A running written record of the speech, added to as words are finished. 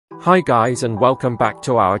Hi guys and welcome back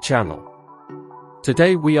to our channel.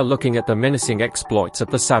 Today we are looking at the menacing exploits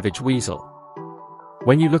of the savage weasel.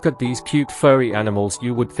 When you look at these cute furry animals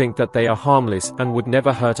you would think that they are harmless and would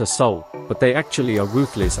never hurt a soul, but they actually are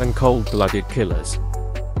ruthless and cold-blooded killers.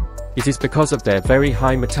 It is because of their very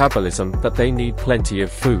high metabolism that they need plenty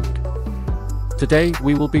of food. Today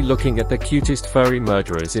we will be looking at the cutest furry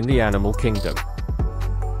murderers in the animal kingdom.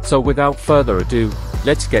 So without further ado,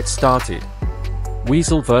 let's get started.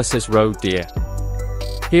 Weasel versus roe deer.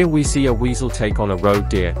 Here we see a weasel take on a roe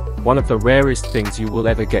deer, one of the rarest things you will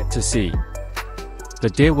ever get to see. The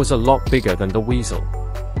deer was a lot bigger than the weasel.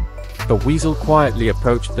 The weasel quietly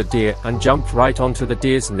approached the deer and jumped right onto the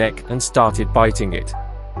deer's neck and started biting it.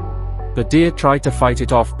 The deer tried to fight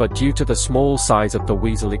it off, but due to the small size of the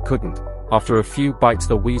weasel it couldn't. After a few bites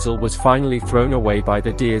the weasel was finally thrown away by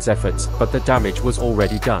the deer's efforts, but the damage was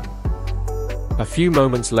already done. A few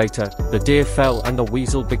moments later, the deer fell and the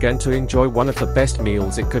weasel began to enjoy one of the best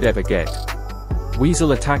meals it could ever get.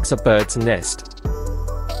 Weasel attacks a bird's nest.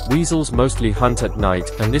 Weasels mostly hunt at night,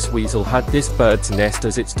 and this weasel had this bird's nest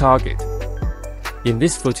as its target. In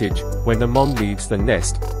this footage, when the mom leaves the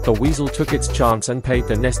nest, the weasel took its chance and paid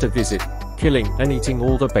the nest a visit, killing and eating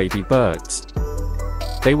all the baby birds.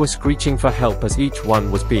 They were screeching for help as each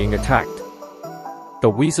one was being attacked. The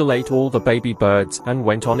weasel ate all the baby birds and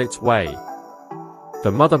went on its way.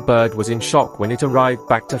 The mother bird was in shock when it arrived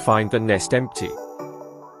back to find the nest empty.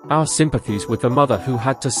 Our sympathies with the mother who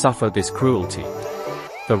had to suffer this cruelty.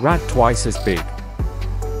 The rat twice as big.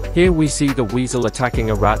 Here we see the weasel attacking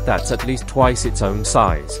a rat that's at least twice its own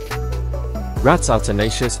size. Rats are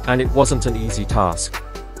tenacious and it wasn't an easy task.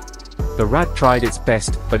 The rat tried its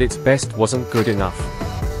best, but its best wasn't good enough.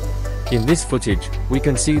 In this footage, we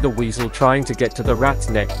can see the weasel trying to get to the rat's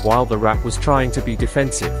neck while the rat was trying to be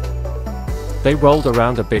defensive. They rolled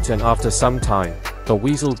around a bit and after some time, the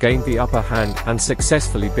weasel gained the upper hand and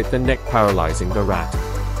successfully bit the neck, paralyzing the rat.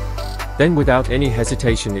 Then without any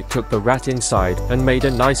hesitation it took the rat inside and made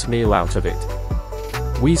a nice meal out of it.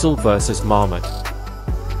 Weasel versus marmot.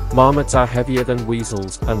 Marmots are heavier than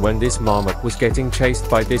weasels, and when this marmot was getting chased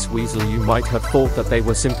by this weasel you might have thought that they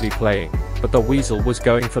were simply playing, but the weasel was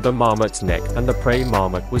going for the marmot's neck and the prey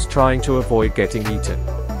marmot was trying to avoid getting eaten.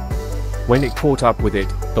 When it caught up with it,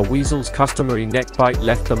 the weasel's customary neck bite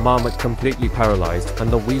left the marmot completely paralyzed,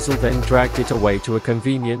 and the weasel then dragged it away to a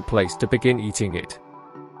convenient place to begin eating it.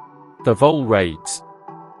 The vole raids.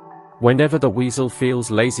 Whenever the weasel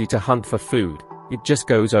feels lazy to hunt for food, it just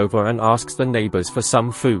goes over and asks the neighbors for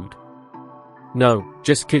some food. No,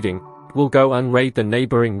 just kidding, it will go and raid the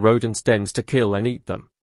neighboring rodents' dens to kill and eat them.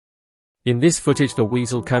 In this footage the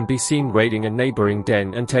weasel can be seen raiding a neighboring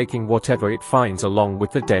den and taking whatever it finds along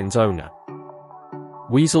with the den's owner.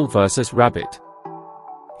 Weasel versus rabbit.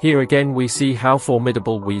 Here again we see how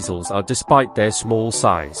formidable weasels are despite their small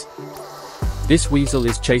size. This weasel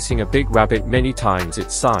is chasing a big rabbit many times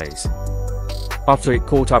its size. After it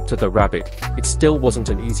caught up to the rabbit, it still wasn't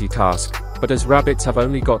an easy task, but as rabbits have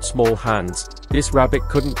only got small hands, this rabbit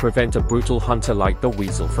couldn't prevent a brutal hunter like the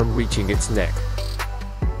weasel from reaching its neck.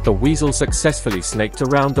 The weasel successfully snaked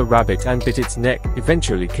around the rabbit and bit its neck,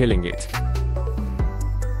 eventually killing it.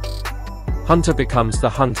 Hunter becomes the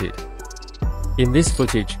hunted. In this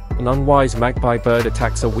footage, an unwise magpie bird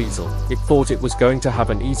attacks a weasel. It thought it was going to have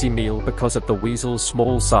an easy meal because of the weasel's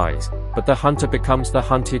small size, but the hunter becomes the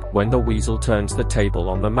hunted when the weasel turns the table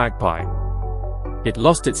on the magpie. It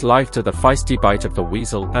lost its life to the feisty bite of the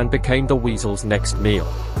weasel and became the weasel's next meal.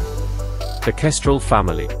 The kestrel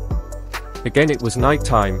family. Again it was night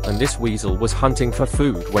time and this weasel was hunting for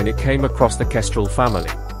food when it came across the kestrel family.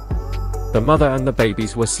 The mother and the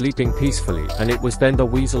babies were sleeping peacefully, and it was then the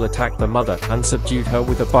weasel attacked the mother and subdued her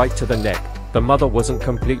with a bite to the neck. The mother wasn't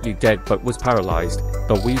completely dead but was paralyzed.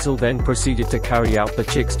 The weasel then proceeded to carry out the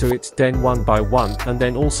chicks to its den one by one and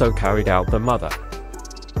then also carried out the mother.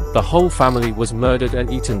 The whole family was murdered and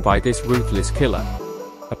eaten by this ruthless killer.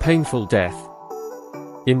 A painful death.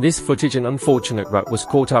 In this footage an unfortunate rat was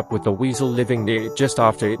caught up with the weasel living near it just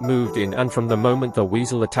after it moved in, and from the moment the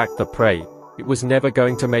weasel attacked the prey, it was never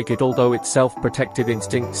going to make it, although its self-protective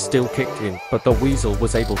instinct still kicked in, but the weasel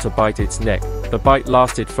was able to bite its neck. The bite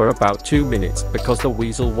lasted for about 2 minutes because the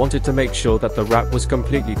weasel wanted to make sure that the rat was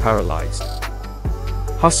completely paralyzed.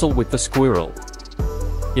 Hustle with the squirrel.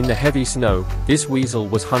 In the heavy snow, this weasel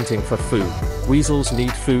was hunting for food. Weasels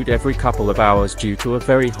need food every couple of hours due to a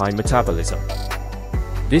very high metabolism.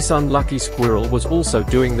 This unlucky squirrel was also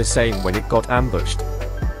doing the same when it got ambushed.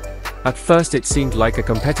 At first it seemed like a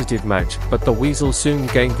competitive match, but the weasel soon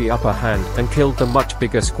gained the upper hand and killed the much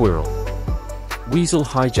bigger squirrel. Weasel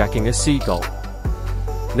hijacking a seagull.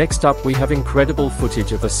 Next up we have incredible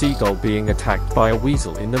footage of a seagull being attacked by a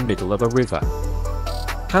weasel in the middle of a river.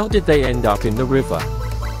 How did they end up in the river?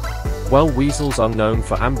 Well, weasels are known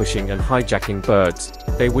for ambushing and hijacking birds.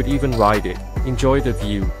 They would even ride it, enjoy the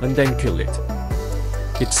view, and then kill it.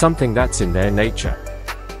 It's something that's in their nature.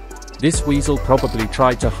 This weasel probably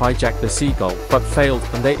tried to hijack the seagull, but failed,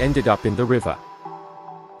 and they ended up in the river.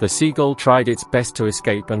 The seagull tried its best to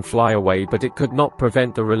escape and fly away, but it could not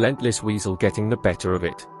prevent the relentless weasel getting the better of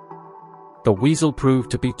it. The weasel proved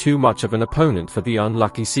to be too much of an opponent for the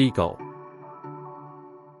unlucky seagull.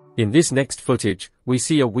 In this next footage, we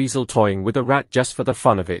see a weasel toying with a rat just for the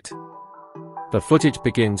fun of it. The footage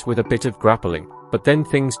begins with a bit of grappling, but then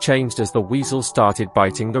things changed as the weasel started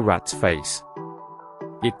biting the rat's face.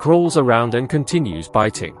 It crawls around and continues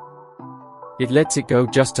biting. It lets it go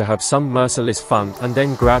just to have some merciless fun, and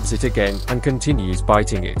then grabs it again and continues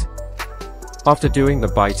biting it. After doing the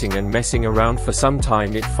biting and messing around for some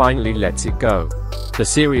time, it finally lets it go. The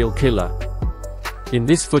serial killer. In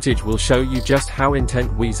this footage we'll show you just how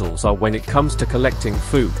intent weasels are when it comes to collecting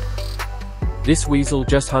food. This weasel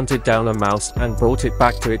just hunted down a mouse and brought it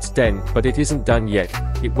back to its den, but it isn't done yet.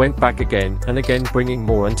 It went back again and again, bringing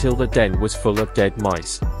more until the den was full of dead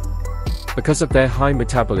mice. Because of their high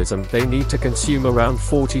metabolism, they need to consume around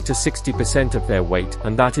 40 to 60% of their weight,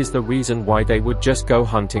 and that is the reason why they would just go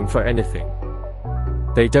hunting for anything.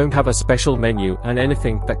 They don't have a special menu, and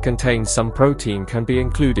anything that contains some protein can be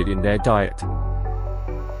included in their diet.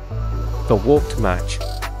 The walked match.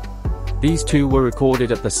 These two were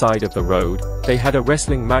recorded at the side of the road. They had a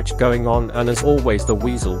wrestling match going on, and as always the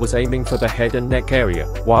weasel was aiming for the head and neck area,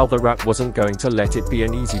 while the rat wasn't going to let it be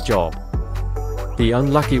an easy job. The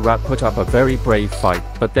unlucky rat put up a very brave fight,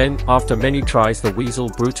 but then, after many tries, the weasel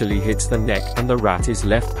brutally hits the neck and the rat is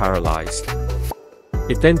left paralyzed.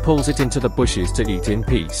 It then pulls it into the bushes to eat in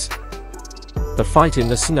peace. The fight in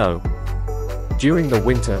the snow. During the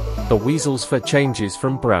winter, the weasel's fur changes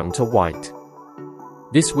from brown to white.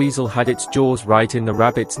 This weasel had its jaws right in the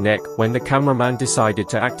rabbit's neck when the cameraman decided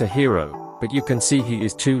to act a hero, but you can see he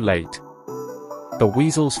is too late. The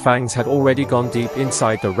weasel's fangs had already gone deep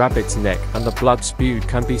inside the rabbit's neck, and the blood spewed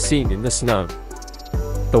can be seen in the snow.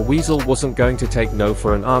 The weasel wasn't going to take no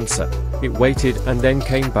for an answer. It waited and then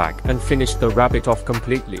came back and finished the rabbit off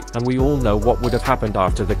completely, and we all know what would have happened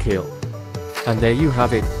after the kill. And there you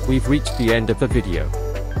have it, we've reached the end of the video.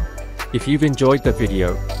 If you've enjoyed the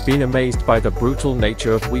video, been amazed by the brutal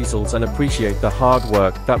nature of weasels and appreciate the hard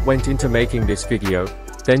work that went into making this video,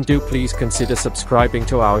 then do please consider subscribing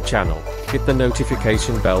to our channel, hit the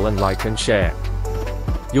notification bell and like and share.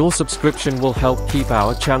 Your subscription will help keep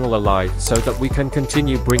our channel alive so that we can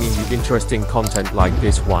continue bringing you interesting content like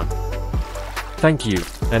this one. Thank you,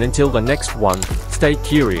 and until the next one, stay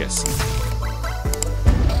curious.